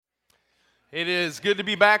It is good to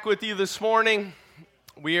be back with you this morning.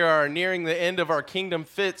 We are nearing the end of our Kingdom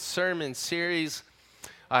Fit sermon series.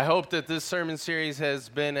 I hope that this sermon series has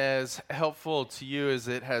been as helpful to you as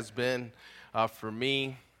it has been for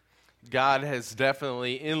me. God has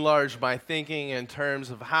definitely enlarged my thinking in terms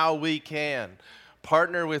of how we can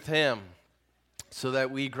partner with Him so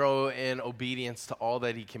that we grow in obedience to all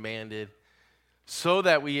that He commanded, so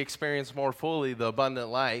that we experience more fully the abundant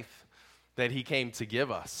life that He came to give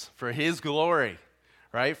us for His glory,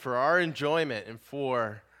 right? For our enjoyment and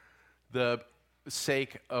for the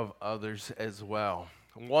sake of others as well.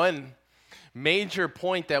 One major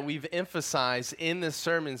point that we've emphasized in this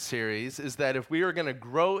sermon series is that if we are going to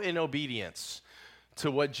grow in obedience to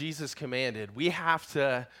what Jesus commanded, we have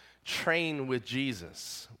to train with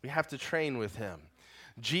Jesus. We have to train with Him.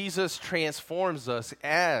 Jesus transforms us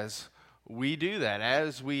as we do that,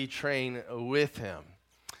 as we train with Him.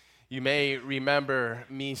 You may remember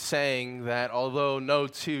me saying that although no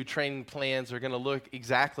two training plans are going to look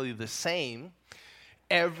exactly the same,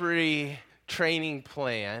 every training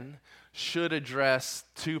plan should address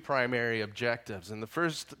two primary objectives. And the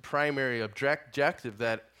first primary objective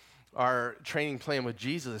that our training plan with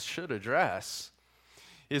Jesus should address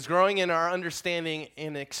is growing in our understanding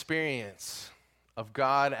and experience of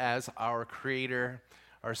God as our Creator,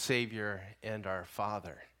 our Savior, and our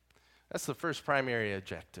Father. That's the first primary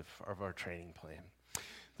objective of our training plan.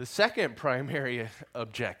 The second primary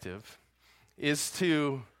objective is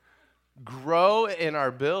to grow in our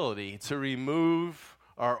ability to remove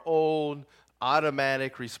our old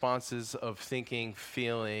automatic responses of thinking,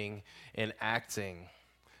 feeling, and acting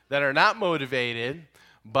that are not motivated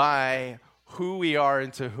by who we are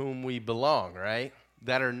and to whom we belong, right?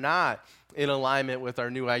 That are not in alignment with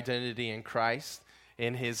our new identity in Christ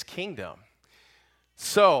and His kingdom.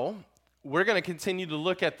 So, we're going to continue to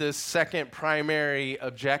look at this second primary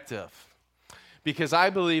objective because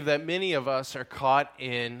I believe that many of us are caught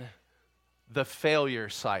in the failure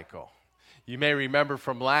cycle. You may remember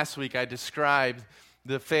from last week I described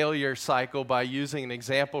the failure cycle by using an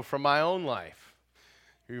example from my own life.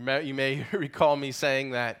 You may recall me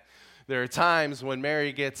saying that there are times when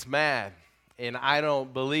Mary gets mad and I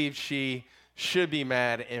don't believe she should be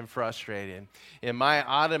mad and frustrated. And my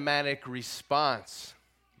automatic response,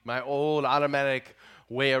 my old automatic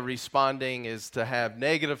way of responding is to have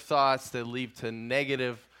negative thoughts that lead to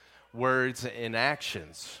negative words and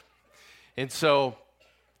actions. And so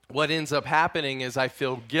what ends up happening is I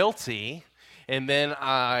feel guilty, and then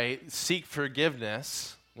I seek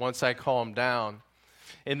forgiveness once I calm down.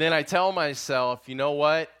 And then I tell myself, you know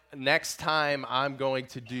what? Next time I'm going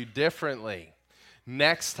to do differently.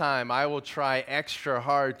 Next time I will try extra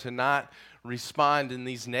hard to not respond in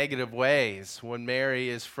these negative ways when Mary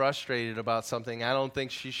is frustrated about something I don't think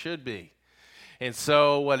she should be. And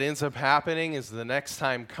so what ends up happening is the next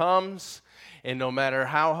time comes, and no matter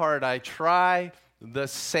how hard I try, the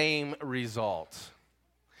same result.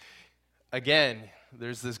 Again,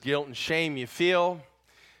 there's this guilt and shame you feel.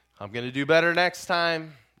 I'm going to do better next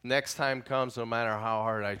time. Next time comes, no matter how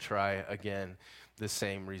hard I try, again, the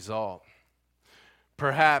same result.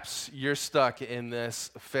 Perhaps you're stuck in this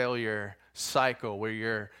failure cycle where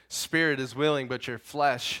your spirit is willing but your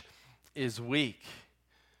flesh is weak.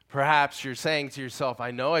 Perhaps you're saying to yourself,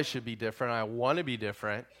 I know I should be different. I want to be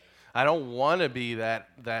different. I don't want to be that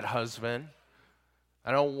husband.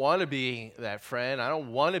 I don't want to be that friend. I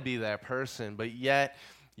don't want to be that person, but yet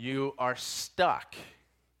you are stuck.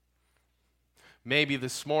 Maybe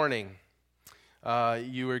this morning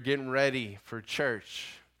you were getting ready for church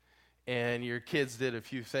and your kids did a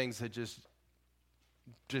few things that just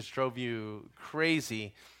drove you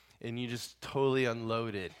crazy, and you just totally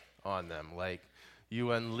unloaded on them. Like,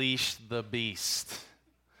 you unleashed the beast.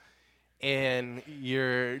 And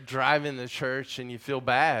you're driving to church, and you feel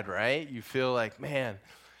bad, right? You feel like, man,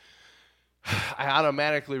 I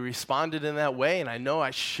automatically responded in that way, and I know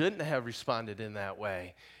I shouldn't have responded in that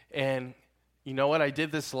way. And you know what? I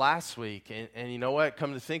did this last week, and you know what?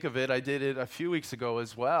 Come to think of it, I did it a few weeks ago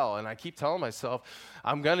as well, and I keep telling myself,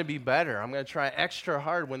 I'm going to be better. I'm going to try extra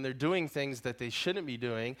hard when they're doing things that they shouldn't be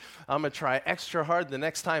doing. I'm going to try extra hard the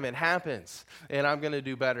next time it happens, and I'm going to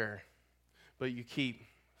do better. But you keep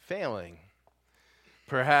failing.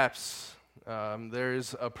 Perhaps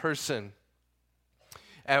there's a person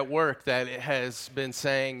at work that has been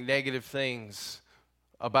saying negative things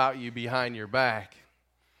about you behind your back.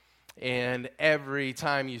 And every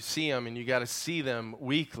time you see them, and you got to see them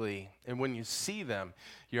weekly, and when you see them,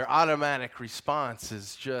 your automatic response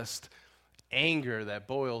is just anger that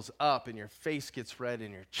boils up, and your face gets red,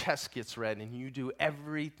 and your chest gets red, and you do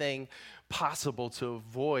everything possible to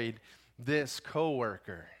avoid this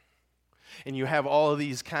coworker. and you have all of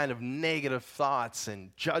these kind of negative thoughts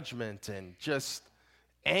and judgment and just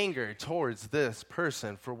anger towards this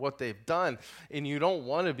person for what they've done, and you don't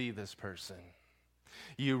want to be this person.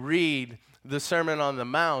 You read the Sermon on the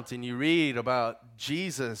Mount, and you read about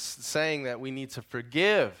Jesus saying that we need to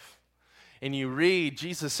forgive. And you read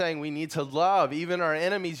Jesus saying we need to love even our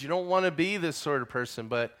enemies. You don't want to be this sort of person,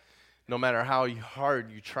 but no matter how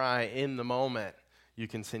hard you try in the moment, you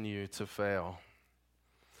continue to fail.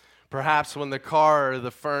 Perhaps when the car or the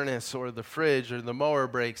furnace or the fridge or the mower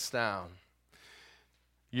breaks down,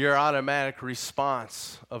 your automatic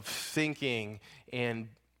response of thinking and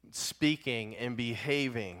speaking and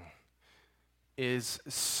behaving is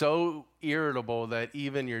so irritable that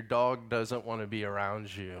even your dog doesn't want to be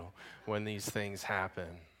around you when these things happen.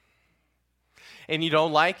 And you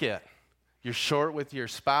don't like it. You're short with your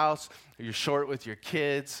spouse, or you're short with your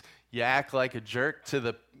kids. You act like a jerk to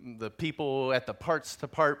the people at the parts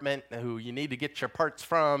department who you need to get your parts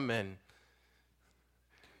from, and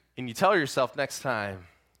you tell yourself next time,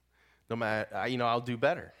 no matter, I'll do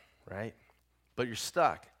better, right? But you're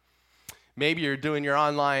stuck. Maybe you're doing your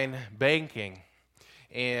online banking,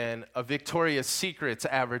 and a Victoria's Secrets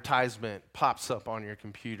advertisement pops up on your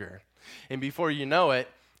computer. And before you know it,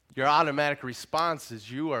 your automatic response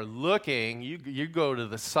is you are looking, you go to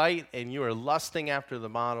the site, and you are lusting after the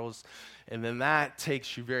models, and then that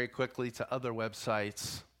takes you very quickly to other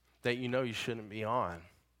websites that you know you shouldn't be on.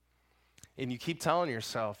 And you keep telling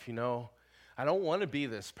yourself, I don't want to be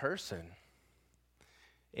this person.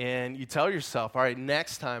 And you tell yourself, all right,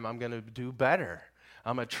 next time I'm going to do better.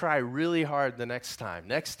 I'm going to try really hard the next time.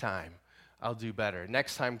 Next time I'll do better.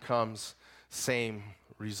 Next time comes same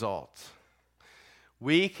result.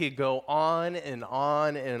 We could go on and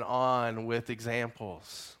on and on with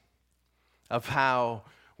examples of how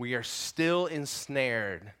we are still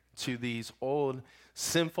ensnared to these old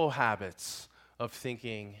sinful habits of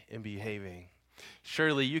thinking and behaving.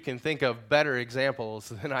 Surely you can think of better examples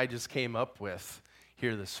than I just came up with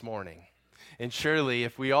here this morning. And surely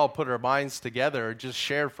if we all put our minds together or just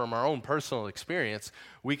share from our own personal experience,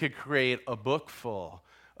 we could create a book full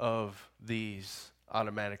of these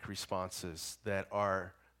automatic responses that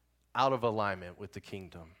are out of alignment with the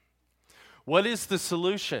kingdom. What is the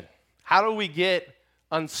solution? How do we get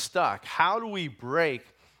unstuck? How do we break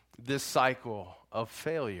this cycle of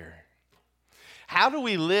failure? How do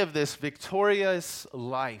we live this victorious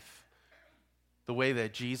life the way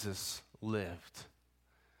that Jesus lived,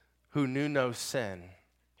 who knew no sin?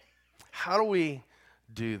 How do we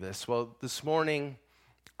do this? Well, this morning,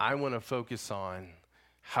 I want to focus on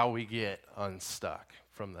how we get unstuck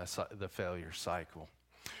from the failure cycle.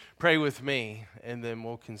 Pray with me, and then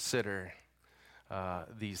we'll consider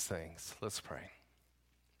these things. Let's pray.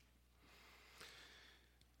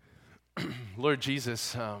 Lord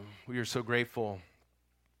Jesus, we are so grateful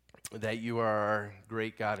that you are our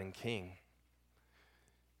great God and King,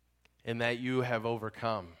 and that you have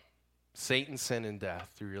overcome Satan, sin, and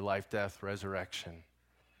death through your life, death, resurrection,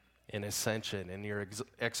 and ascension, and your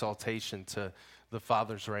exaltation to the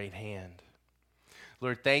Father's right hand.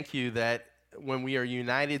 Lord, thank you that when we are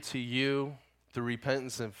united to you through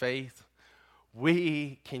repentance and faith,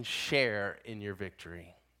 we can share in your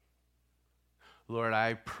victory. Lord,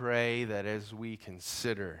 I pray that as we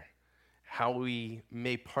consider how we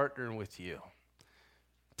may partner with you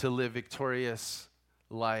to live victorious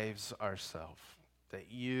lives ourselves,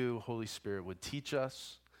 that you, Holy Spirit, would teach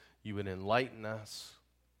us, you would enlighten us,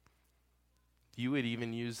 you would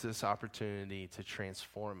even use this opportunity to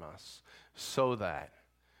transform us so that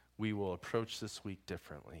we will approach this week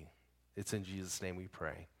differently. It's in Jesus' name we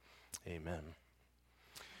pray. Amen.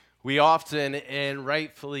 We often, and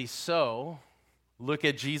rightfully so, look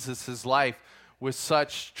at Jesus' life with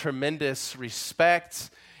such tremendous respect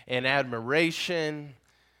and admiration.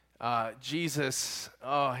 Jesus,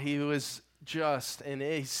 he was just, and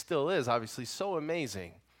he still is, obviously, so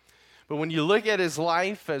amazing. But when you look at his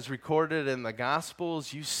life as recorded in the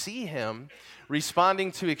Gospels, you see him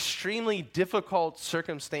responding to extremely difficult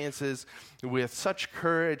circumstances with such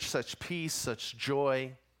courage, such peace, such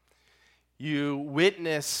joy. You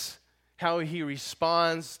witness how he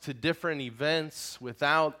responds to different events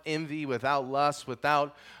without envy, without lust,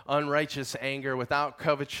 without unrighteous anger, without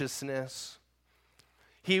covetousness.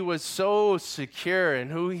 He was so secure in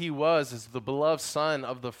who he was as the beloved Son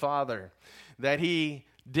of the Father that he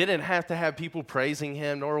didn't have to have people praising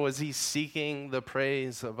him, nor was he seeking the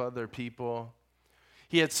praise of other people.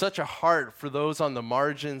 He had such a heart for those on the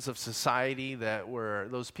margins of society, that were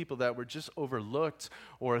those people that were just overlooked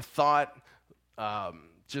or thought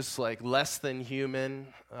just like less than human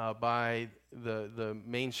by the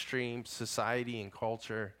mainstream society and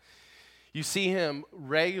culture. You see him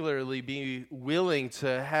regularly be willing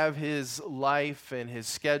to have his life and his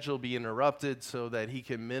schedule be interrupted so that he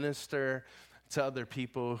can minister to other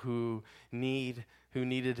people who needed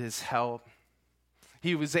his help.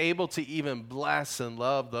 He was able to even bless and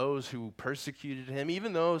love those who persecuted him,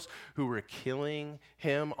 even those who were killing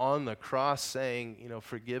him on the cross, saying,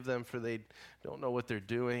 forgive them for they don't know what they're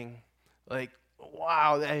doing. Like,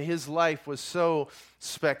 wow, his life was so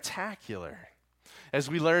spectacular. As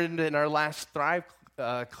we learned in our last Thrive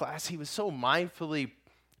class, he was so mindfully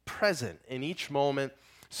present in each moment,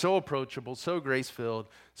 so approachable, so grace-filled,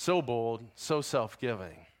 so bold, so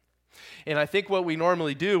self-giving. And I think what we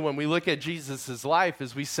normally do when we look at Jesus' life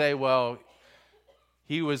is we say, well,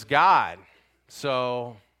 he was God.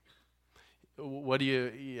 So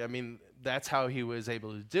that's how he was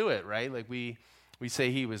able to do it, right? Like we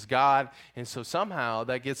say he was God, and so somehow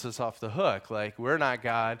that gets us off the hook. Like, we're not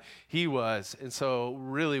God, he was. And so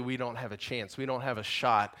really we don't have a chance. We don't have a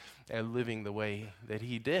shot at living the way that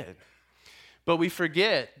he did. But we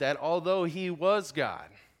forget that although he was God,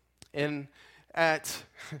 and at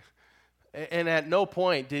no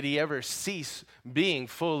point did he ever cease being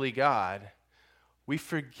fully God, we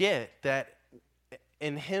forget that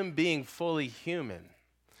in him being fully human,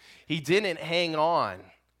 he didn't hang on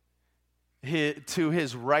to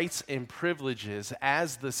his rights and privileges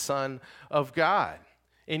as the Son of God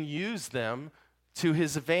and use them to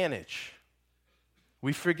his advantage.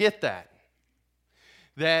 We forget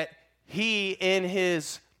that he, in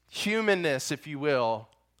his humanness, if you will,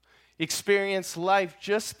 experienced life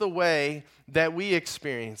just the way that we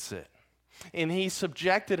experience it. And he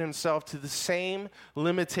subjected himself to the same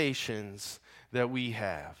limitations that we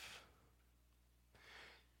have.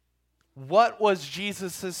 What was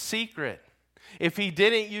Jesus' secret? If he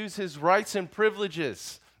didn't use his rights and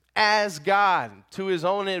privileges as God to his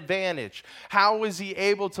own advantage, how was he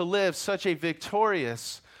able to live such a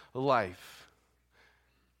victorious life?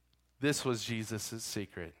 This was Jesus'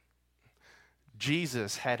 secret.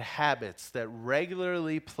 Jesus had habits that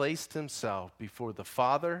regularly placed himself before the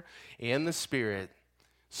Father and the Spirit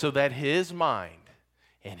so that his mind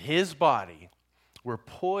and his body were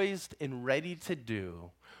poised and ready to do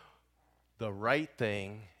the right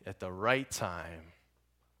thing at the right time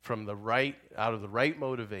out of the right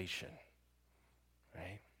motivation,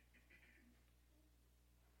 right?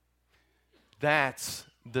 That's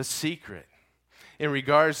the secret. In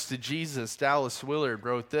regards to Jesus, Dallas Willard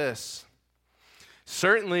wrote this: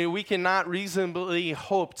 certainly we cannot reasonably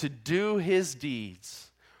hope to do his deeds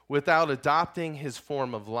without adopting his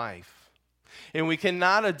form of life. And we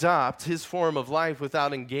cannot adopt his form of life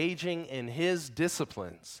without engaging in his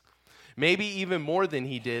disciplines, maybe even more than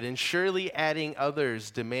he did, and surely adding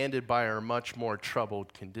others demanded by our much more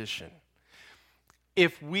troubled condition.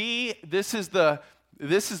 This is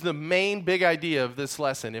the main big idea of this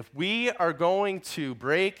lesson. If we are going to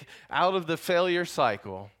break out of the failure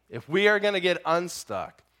cycle, if we are going to get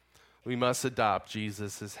unstuck, we must adopt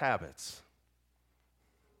Jesus' habits.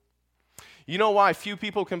 You know why few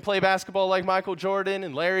people can play basketball like Michael Jordan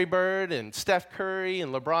and Larry Bird and Steph Curry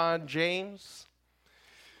and LeBron James?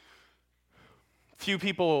 Few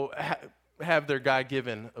people have their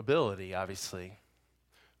God-given ability, obviously,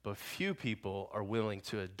 but few people are willing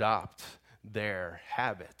to adopt their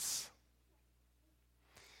habits.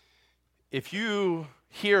 If you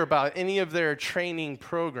hear about any of their training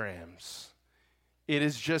programs, it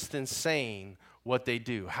is just insane what they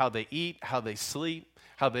do, how they eat, how they sleep,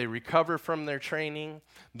 how they recover from their training,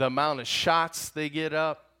 the amount of shots they get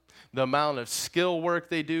up, the amount of skill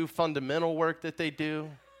work they do, fundamental work that they do,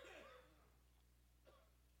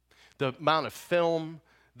 the amount of film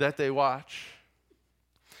that they watch.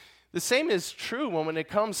 The same is true when it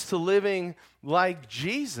comes to living like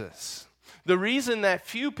Jesus. The reason that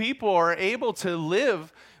few people are able to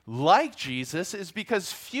live like Jesus is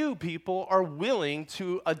because few people are willing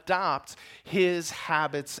to adopt his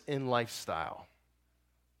habits and lifestyle.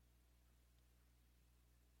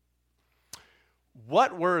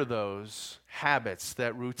 What were those habits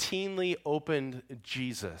that routinely opened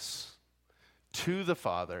Jesus to the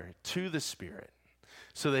Father, to the Spirit,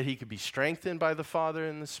 so that he could be strengthened by the Father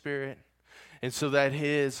and the Spirit, and so that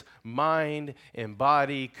his mind and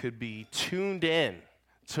body could be tuned in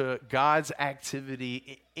to God's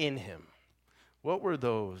activity in him? What were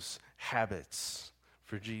those habits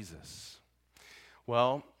for Jesus?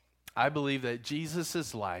 Well, I believe that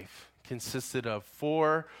Jesus' life consisted of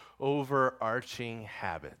 4 overarching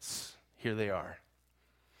habits. Here they are: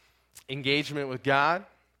 engagement with God,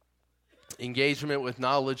 engagement with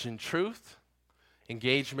knowledge and truth,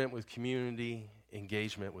 engagement with community,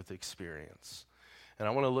 engagement with experience. And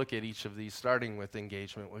I want to look at each of these, starting with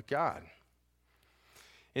engagement with God.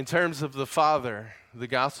 In terms of the Father, the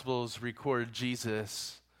Gospels record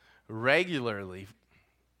Jesus regularly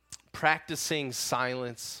practicing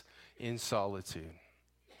silence in solitude.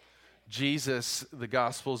 Jesus, the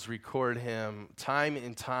Gospels record him time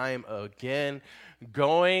and time again,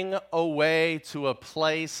 going away to a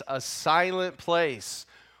place, a silent place,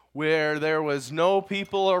 where there was no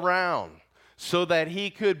people around, so that he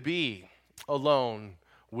could be alone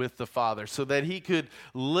with the Father, so that he could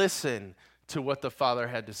listen to what the Father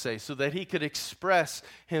had to say, so that he could express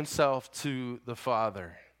himself to the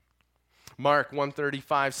Father. Mark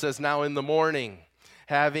 1:35 says, "Now in the morning,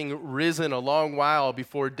 having risen a long while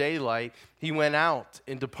before daylight, he went out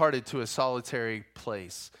and departed to a solitary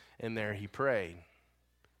place, and there he prayed."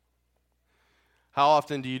 How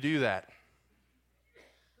often do you do that?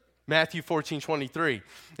 Matthew 14:23,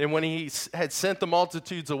 "And when he had sent the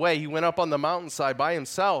multitudes away, he went up on the mountainside by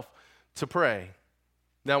himself to pray.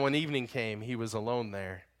 Now when evening came, he was alone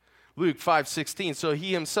there." Luke 5:16, "So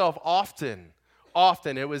he himself often,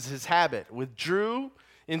 it was his habit, withdrew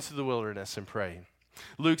into the wilderness and prayed."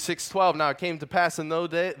 Luke 6:12, "Now it came to pass in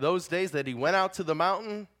those days that he went out to the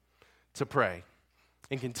mountain to pray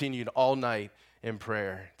and continued all night in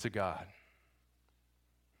prayer to God."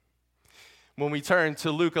 When we turn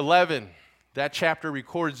to Luke 11, that chapter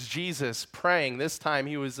records Jesus praying. This time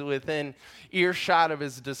he was within earshot of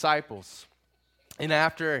his disciples. And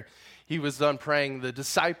after he was done praying, the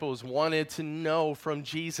disciples wanted to know from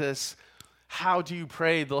Jesus, how do you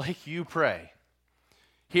pray like you pray?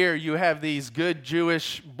 Here you have these good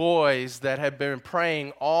Jewish boys that have been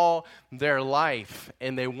praying all their life,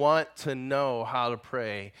 and they want to know how to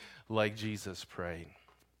pray like Jesus prayed.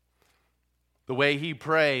 The way he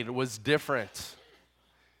prayed was different.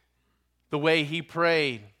 The way he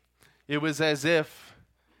prayed, it was as if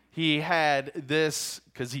he had this,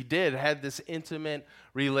 because he had this intimate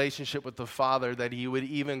relationship with the Father, that he would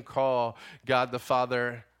even call God the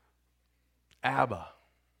Father Abba,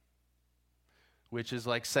 which is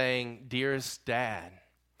like saying, "Dearest Dad."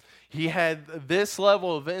 He had this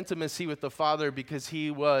level of intimacy with the Father because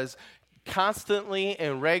he was constantly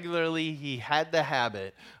and regularly, he had the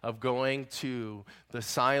habit of going to the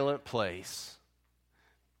silent place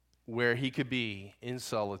where he could be in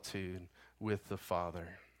solitude with the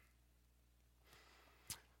Father.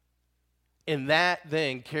 And that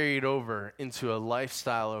then carried over into a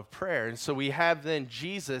lifestyle of prayer. And so we have then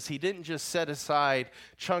Jesus, he didn't just set aside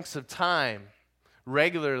chunks of time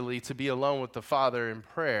regularly to be alone with the Father in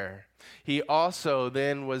prayer. He also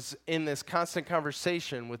then was in this constant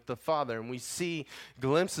conversation with the Father. And we see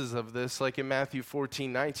glimpses of this, like in Matthew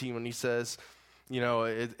 14:19, when he says,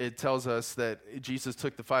 it tells us that Jesus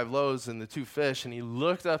took the 5 loaves and the 2 fish, and he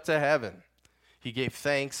looked up to heaven. He gave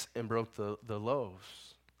thanks and broke the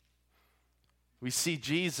loaves. We see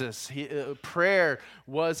Jesus, prayer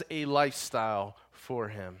was a lifestyle for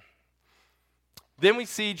him. Then we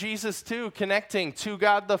see Jesus, too, connecting to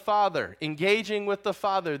God the Father, engaging with the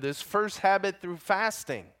Father, this first habit through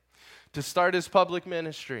fasting to start his public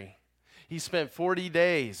ministry. He spent 40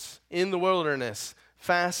 days in the wilderness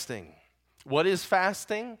fasting. What is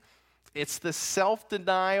fasting? It's the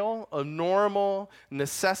self-denial of normal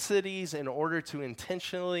necessities in order to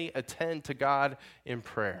intentionally attend to God in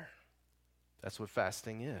prayer. That's what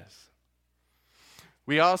fasting is.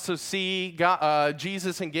 We also see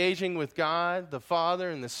Jesus engaging with God, the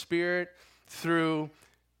Father, and the Spirit through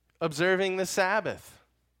observing the Sabbath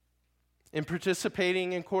and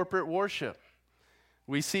participating in corporate worship.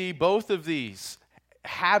 We see both of these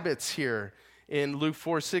habits here in Luke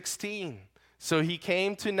 4:16. So he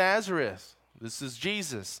came to Nazareth, this is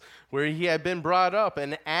Jesus, where he had been brought up,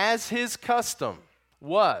 and as his custom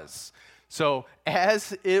was, so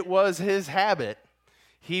as it was his habit,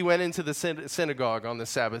 he went into the synagogue on the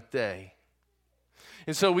Sabbath day.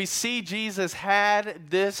 And so we see Jesus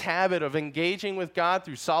had this habit of engaging with God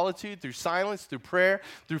through solitude, through silence, through prayer,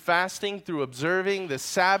 through fasting, through observing the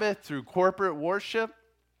Sabbath, through corporate worship.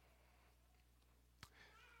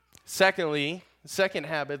 Secondly, the second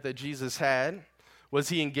habit that Jesus had was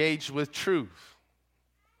he engaged with truth.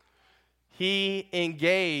 He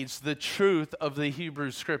engaged the truth of the Hebrew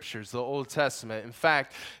Scriptures, the Old Testament. In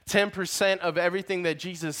fact, 10% of everything that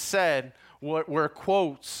Jesus said were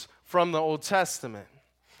quotes from the Old Testament.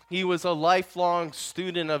 He was a lifelong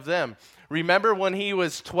student of them. Remember when he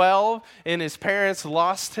was 12 and his parents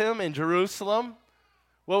lost him in Jerusalem?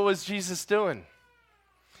 What was Jesus doing?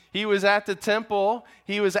 He was at the temple.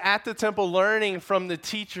 He was at the temple learning from the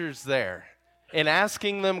teachers there and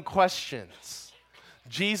asking them questions.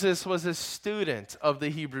 Jesus was a student of the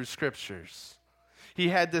Hebrew Scriptures. He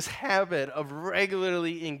had this habit of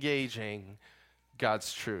regularly engaging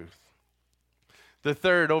God's truth. The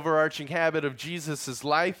third overarching habit of Jesus'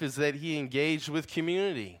 life is that he engaged with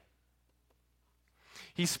community.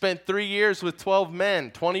 He spent 3 years with 12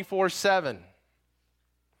 men, 24/7.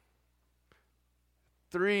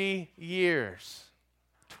 3 years,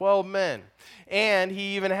 12 men. And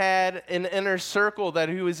he even had an inner circle that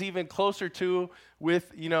he was even closer to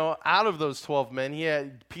with, out of those 12 men. He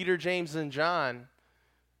had Peter, James, and John,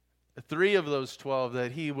 3 of those 12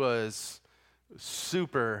 that he was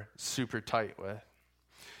super, super tight with.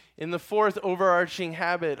 And the fourth overarching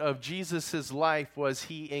habit of Jesus' life was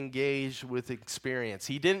he engaged with experience.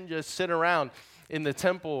 He didn't just sit around in the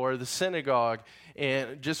temple or the synagogue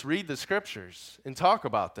and just read the scriptures and talk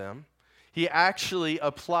about them. He actually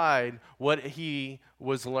applied what he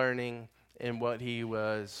was learning and what he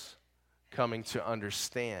was coming to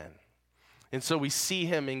understand. And so we see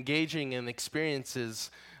him engaging in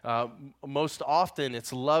experiences. Most often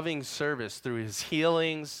it's loving service through his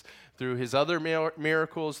healings, through his other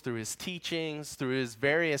miracles, through his teachings, through his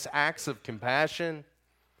various acts of compassion.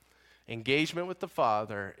 Engagement with the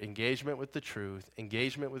Father, engagement with the truth,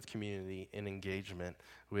 engagement with community, and engagement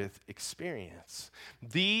with experience.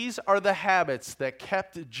 These are the habits that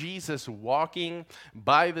kept Jesus walking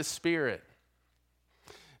by the Spirit.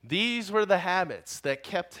 These were the habits that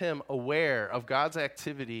kept him aware of God's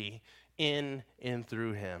activity in and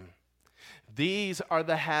through him. These are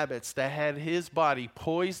the habits that had his body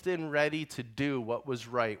poised and ready to do what was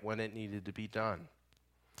right when it needed to be done.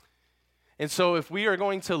 And so if we are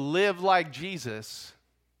going to live like Jesus,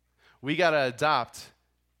 we got to adopt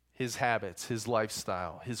his habits, his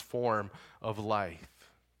lifestyle, his form of life.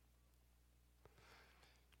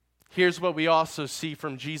 Here's what we also see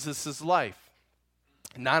from Jesus' life.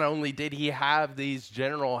 Not only did he have these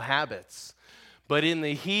general habits, but in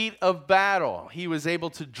the heat of battle, he was able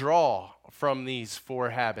to draw from these 4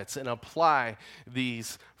 habits and apply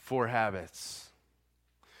these 4 habits.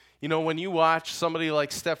 When you watch somebody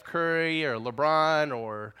like Steph Curry or LeBron,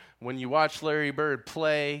 or when you watch Larry Bird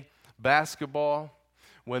play basketball,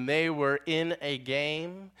 when they were in a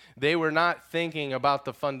game, they were not thinking about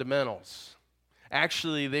the fundamentals.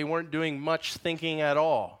 Actually, they weren't doing much thinking at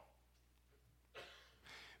all.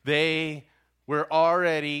 They were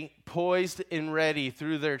already poised and ready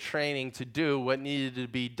through their training to do what needed to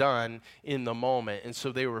be done in the moment. And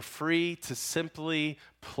so they were free to simply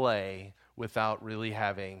play without really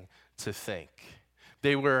having to think.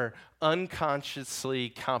 They were unconsciously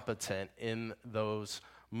competent in those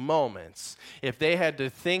moments. If they had to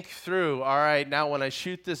think through, all right, now when I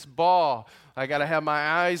shoot this ball, I got to have my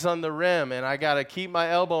eyes on the rim, and I got to keep my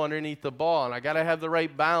elbow underneath the ball, and I got to have the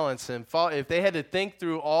right balance. And if they had to think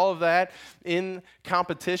through all of that in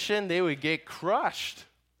competition, they would get crushed.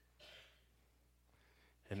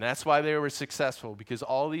 And that's why they were successful, because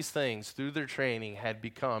all these things through their training had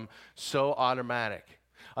become so automatic.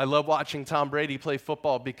 I love watching Tom Brady play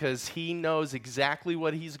football because he knows exactly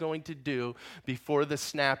what he's going to do before the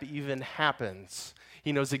snap even happens.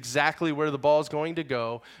 He knows exactly where the ball is going to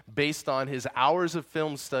go based on his hours of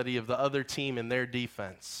film study of the other team and their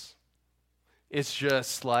defense. It's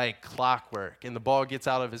just like clockwork, and the ball gets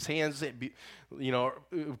out of his hands,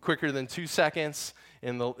 quicker than 2 seconds,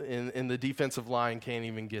 and the defensive line can't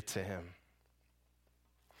even get to him.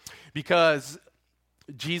 Because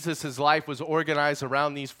Jesus' life was organized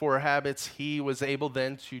around these 4 habits, he was able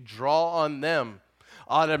then to draw on them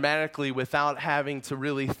automatically without having to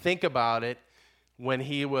really think about it when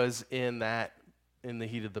he was in the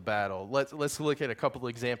heat of the battle. Let's look at a couple of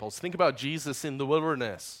examples. Think about Jesus in the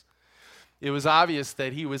wilderness. It was obvious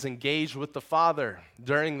that he was engaged with the Father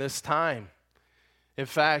during this time. In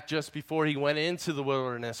fact, just before he went into the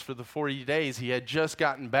wilderness for the 40 days, he had just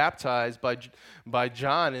gotten baptized by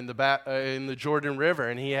John in the Jordan River,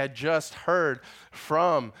 and he had just heard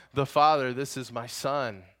from the Father, "This is my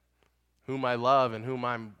Son, whom I love and whom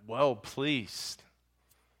I'm well pleased."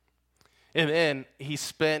 And then he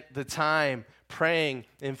spent the time praying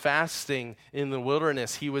and fasting in the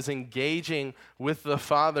wilderness. He was engaging with the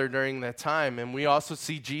Father during that time. And we also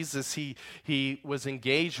see Jesus, he was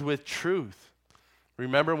engaged with truth.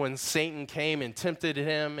 Remember when Satan came and tempted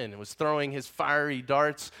him and was throwing his fiery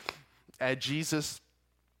darts at Jesus?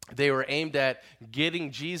 They were aimed at getting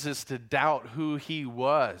Jesus to doubt who he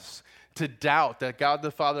was, to doubt that God the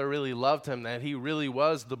Father really loved him, that he really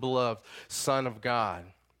was the beloved Son of God.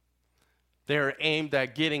 They were aimed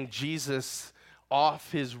at getting Jesus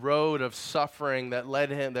off his road of suffering that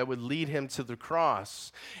would lead him to the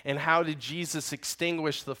cross. And how did Jesus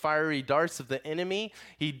extinguish the fiery darts of the enemy?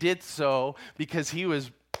 He did so because he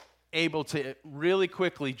was able to really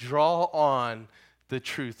quickly draw on the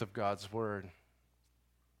truth of God's word.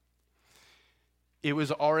 It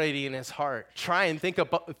was already in his heart. Try and think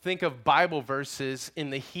of Bible verses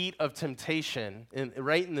in the heat of temptation,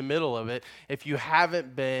 right in the middle of it, if you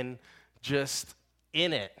haven't been just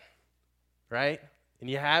in it, right? And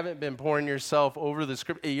you haven't been pouring yourself over the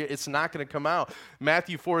script, it's not going to come out.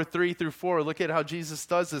 Matthew 4:3-4, look at how Jesus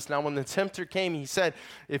does this. Now, when the tempter came, he said,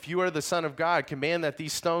 "If you are the Son of God, command that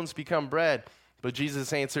these stones become bread." But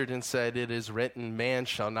Jesus answered and said, "It is written, man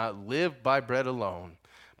shall not live by bread alone,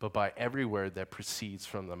 but by every word that proceeds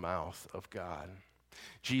from the mouth of God."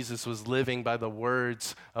 Jesus was living by the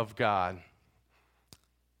words of God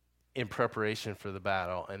in preparation for the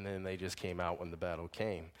battle, and then they just came out when the battle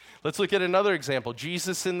came. Let's look at another example.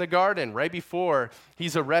 Jesus in the garden, right before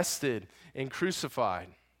he's arrested and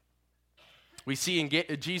crucified. We see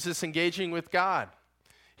Jesus engaging with God.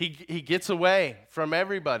 He gets away from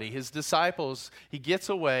everybody, his disciples. He gets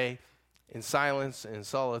away in silence and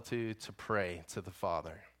solitude to pray to the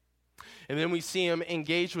Father. And then we see him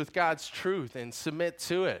engage with God's truth and submit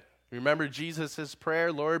to it. Remember Jesus'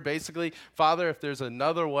 prayer, Lord, basically, Father, if there's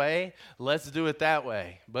another way, let's do it that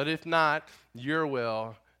way. But if not, your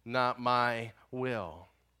will, not my will.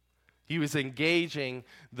 He was engaging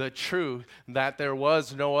the truth that there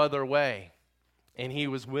was no other way. And he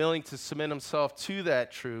was willing to submit himself to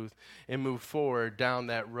that truth and move forward down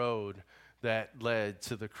that road that led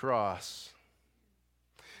to the cross.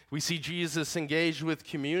 We see Jesus engage with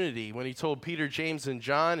community when he told Peter, James, and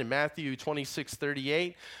John in Matthew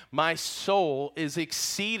 26:38, "My soul is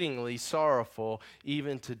exceedingly sorrowful,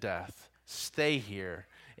 even to death. Stay here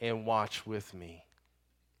and watch with me."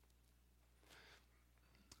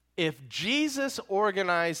 If Jesus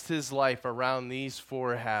organized his life around these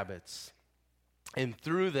 4 habits, and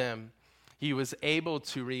through them, he was able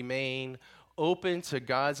to remain open to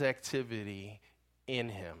God's activity in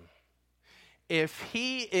him. If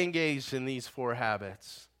he engaged in these 4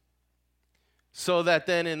 habits, so that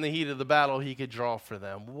then in the heat of the battle he could draw for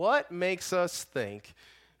them, what makes us think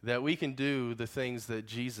that we can do the things that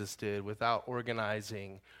Jesus did without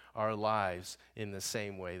organizing our lives in the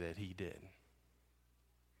same way that he did?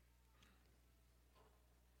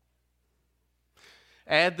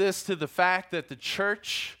 Add this to the fact that the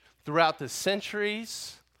church throughout the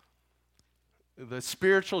centuries, the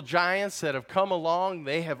spiritual giants that have come along,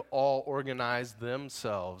 they have all organized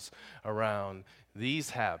themselves around these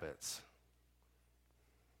habits.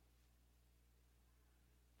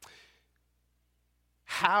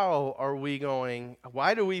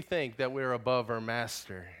 Why do we think that we're above our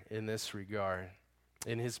master in this regard,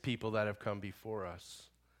 in his people that have come before us?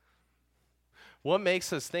 What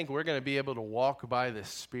makes us think we're going to be able to walk by the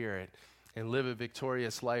Spirit and live a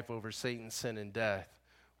victorious life over Satan, sin, and death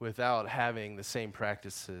without having the same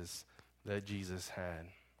practices that Jesus had?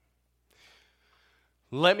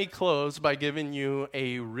 Let me close by giving you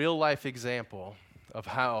a real-life example of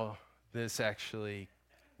how this actually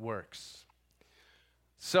works.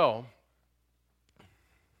 So,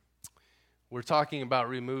 we're talking about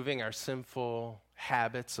removing our sinful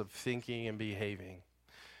habits of thinking and behaving.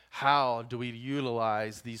 How do we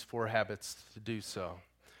utilize these 4 habits to do so?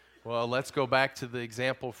 Well, let's go back to the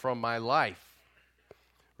example from my life.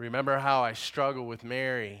 Remember how I struggle with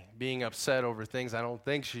Mary being upset over things I don't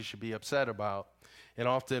think she should be upset about. And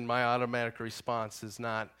often my automatic response is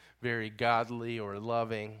not very godly or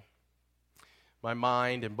loving. My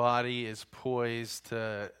mind and body is poised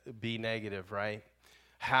to be negative, right?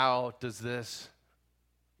 How can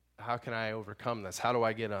I overcome this? How do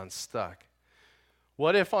I get unstuck?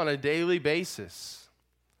 What if on a daily basis,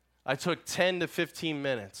 I took 10 to 15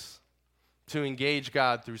 minutes to engage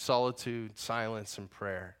God through solitude, silence, and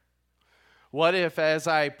prayer? What if as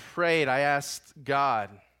I prayed, I asked God,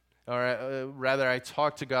 or rather I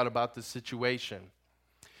talked to God about the situation,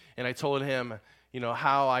 and I told him,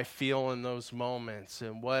 how I feel in those moments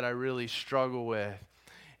and what I really struggle with?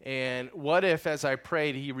 And what if as I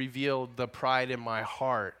prayed, he revealed the pride in my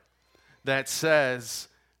heart that says,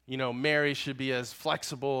 Mary should be as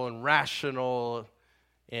flexible and rational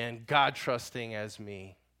and God-trusting as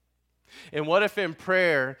me? And what if in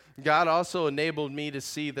prayer, God also enabled me to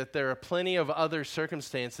see that there are plenty of other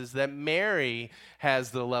circumstances that Mary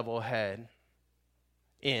has the level head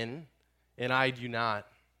in, and I do not?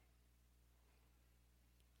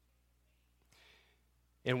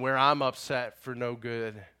 And where I'm upset for no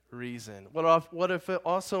good reason. What if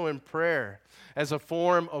also in prayer, as a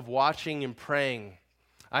form of watching and praying,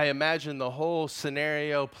 I imagine the whole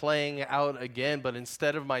scenario playing out again, but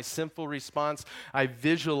instead of my sinful response, I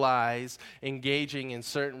visualize engaging in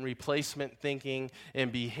certain replacement thinking and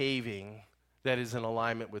behaving that is in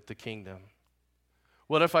alignment with the kingdom?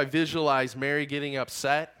 What if I visualize Mary getting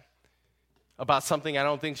upset about something I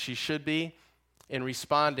don't think she should be, and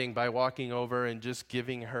responding by walking over and just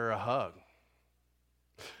giving her a hug?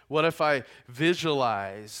 What if I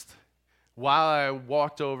visualized while I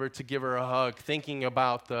walked over to give her a hug, thinking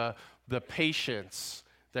about the patience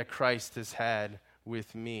that Christ has had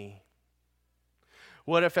with me?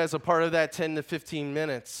 What if, as a part of that 10 to 15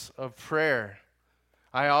 minutes of prayer,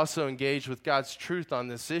 I also engage with God's truth on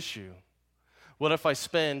this issue? What if I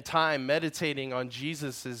spend time meditating on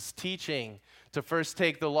Jesus' teaching to first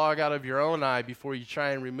take the log out of your own eye before you try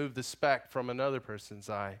and remove the speck from another person's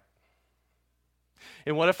eye?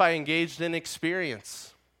 And what if I engaged in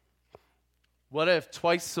experience? What if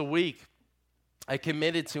twice a week I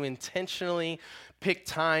committed to intentionally pick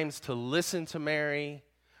times to listen to Mary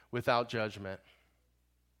without judgment?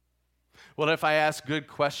 What if I asked good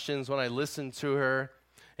questions when I listened to her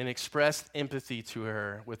and expressed empathy to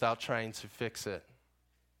her without trying to fix it?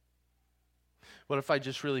 What if I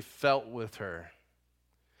just really felt with her?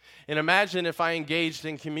 And imagine if I engaged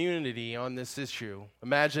in community on this issue.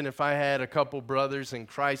 Imagine if I had a couple brothers in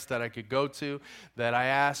Christ that I could go to, that I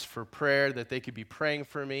asked for prayer, that they could be praying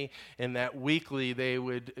for me, and that weekly they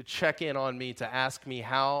would check in on me to ask me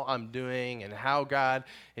how I'm doing and how God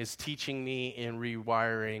is teaching me and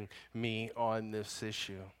rewiring me on this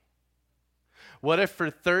issue. What if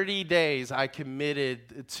for 30 days I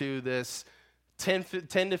committed to this 10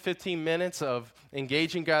 to 15 minutes of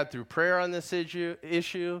engaging God through prayer on this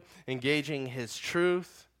issue, engaging His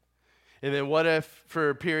truth? And then what if for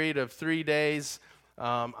a period of 3 days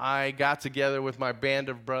I got together with my band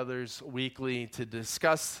of brothers weekly to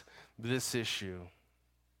discuss this issue?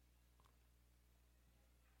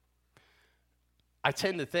 I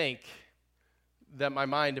tend to think that my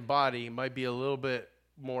mind and body might be a little bit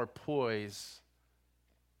more poised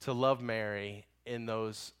to love Mary in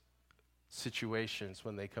those situations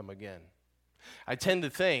when they come again. I tend to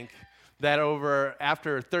think that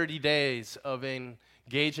after 30 days of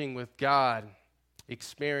engaging with God,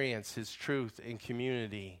 experience His truth in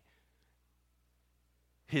community,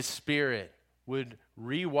 His Spirit would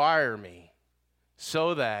rewire me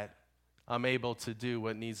so that I'm able to do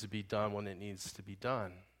what needs to be done when it needs to be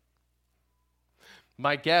done.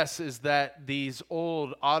 My guess is that these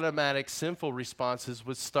old automatic sinful responses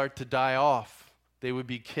would start to die off. They would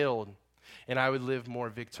be killed, and I would live more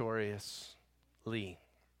victoriously.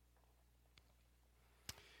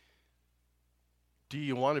 Do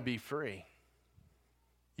you want to be free?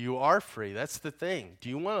 You are free. That's the thing. Do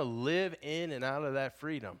you want to live in and out of that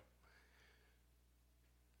freedom?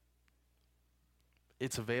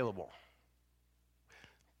 It's available.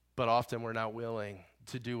 But often we're not willing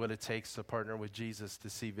to do what it takes to partner with Jesus to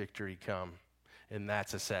see victory come. And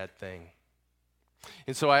that's a sad thing.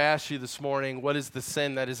 And so I ask you this morning, what is the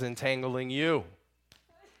sin that is entangling you?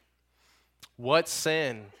 What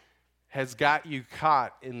sin has got you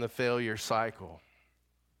caught in the failure cycle?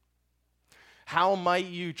 How might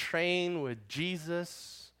you train with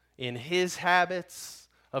Jesus in His habits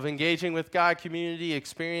of engaging with God, community,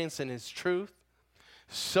 experience, and His truth,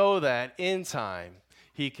 so that in time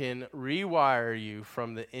He can rewire you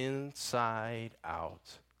from the inside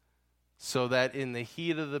out, so that in the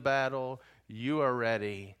heat of the battle, you are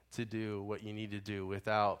ready to do what you need to do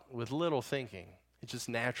with little thinking. It just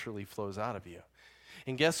naturally flows out of you.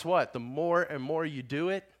 And guess what? The more and more you do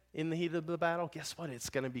it in the heat of the battle, guess what? It's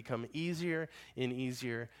going to become easier and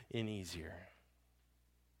easier and easier.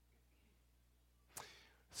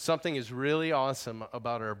 Something is really awesome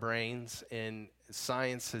about our brains, and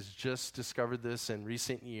science has just discovered this in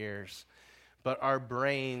recent years. But our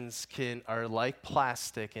brains are like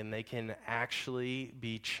plastic, and they can actually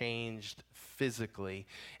be changed physically.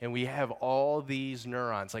 And we have all these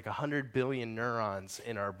neurons, like 100 billion neurons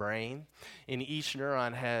in our brain. And each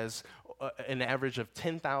neuron has an average of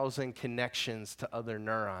 10,000 connections to other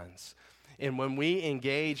neurons. And when we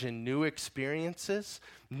engage in new experiences,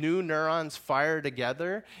 new neurons fire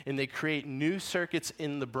together, and they create new circuits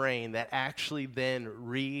in the brain that actually then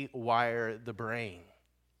rewire the brain.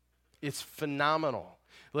 It's phenomenal.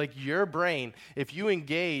 Like your brain, if you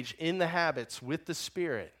engage in the habits with the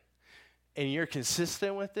Spirit and you're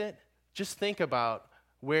consistent with it, just think about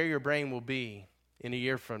where your brain will be in a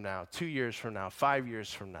year from now, 2 years from now, 5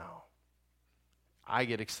 years from now. I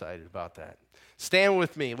get excited about that. Stand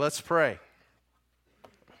with me. Let's pray.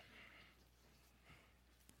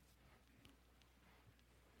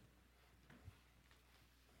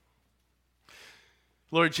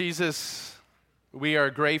 Lord Jesus, we are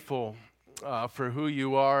grateful for who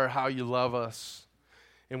you are, how you love us,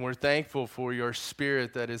 and we're thankful for your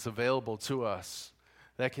Spirit that is available to us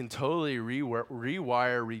that can totally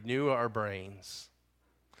rewire, renew our brains.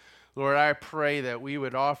 Lord, I pray that we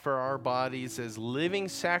would offer our bodies as living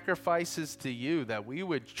sacrifices to you, that we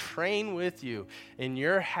would train with you in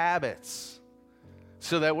your habits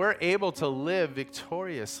so that we're able to live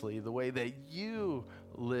victoriously the way that you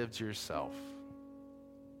lived yourself.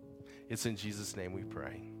 It's in Jesus' name we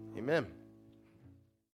pray. Amen.